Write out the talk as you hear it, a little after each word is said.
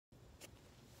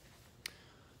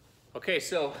Okay,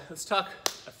 so let's talk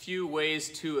a few ways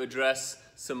to address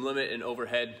some limit and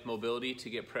overhead mobility to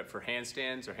get prepped for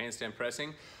handstands or handstand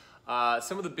pressing.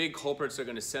 Some of the big culprits are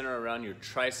going to center around your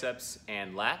triceps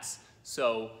and lats.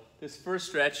 So this first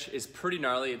stretch is pretty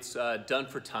gnarly. It's done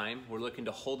for time. We're looking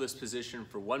to hold this position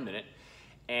for 1 minute.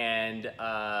 And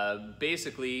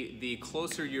basically, the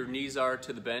closer your knees are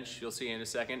to the bench, you'll see in a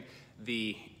second,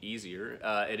 the easier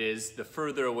it is. The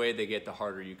further away they get, the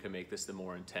harder you can make this, the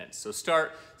more intense. So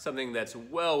start something that's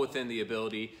well within the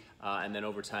ability, and then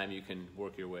over time you can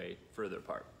work your way further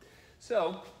apart.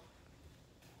 So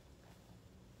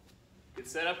get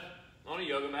set up on a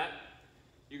yoga mat.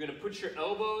 You're going to put your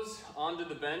elbows onto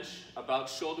the bench about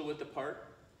shoulder width apart,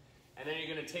 and then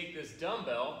you're going to take this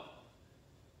dumbbell,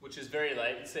 which is very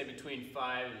light, let's say between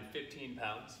 5 and 15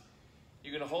 pounds.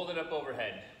 You're going to hold it up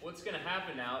overhead. What's going to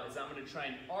happen now is I'm going to try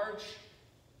and arch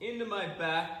into my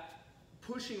back,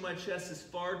 pushing my chest as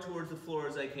far towards the floor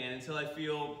as I can until I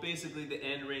feel basically the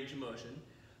end range of motion.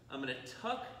 I'm going to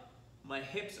tuck my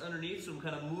hips underneath, so I'm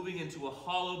kind of moving into a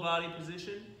hollow body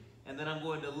position, and then I'm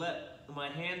going to let my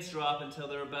hands drop until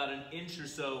they're about an inch or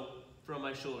so from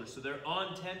my shoulders. So they're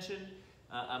on tension.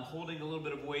 I'm holding a little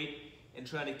bit of weight and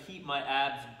trying to keep my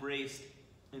abs braced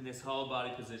in this hollow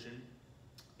body position.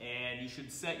 And you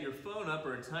should set your phone up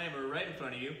or a timer right in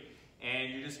front of you,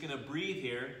 and you're just gonna breathe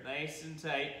here nice and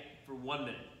tight for 1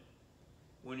 minute.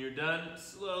 When you're done,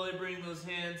 slowly bring those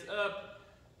hands up,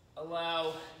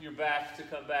 allow your back to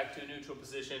come back to a neutral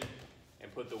position,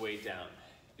 and put the weight down.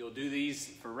 You'll do these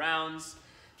for rounds,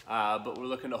 but we're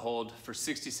looking to hold for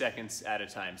 60 seconds at a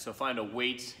time. So find a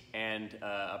weight and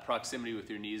a proximity with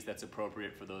your knees that's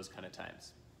appropriate for those kind of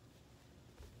times.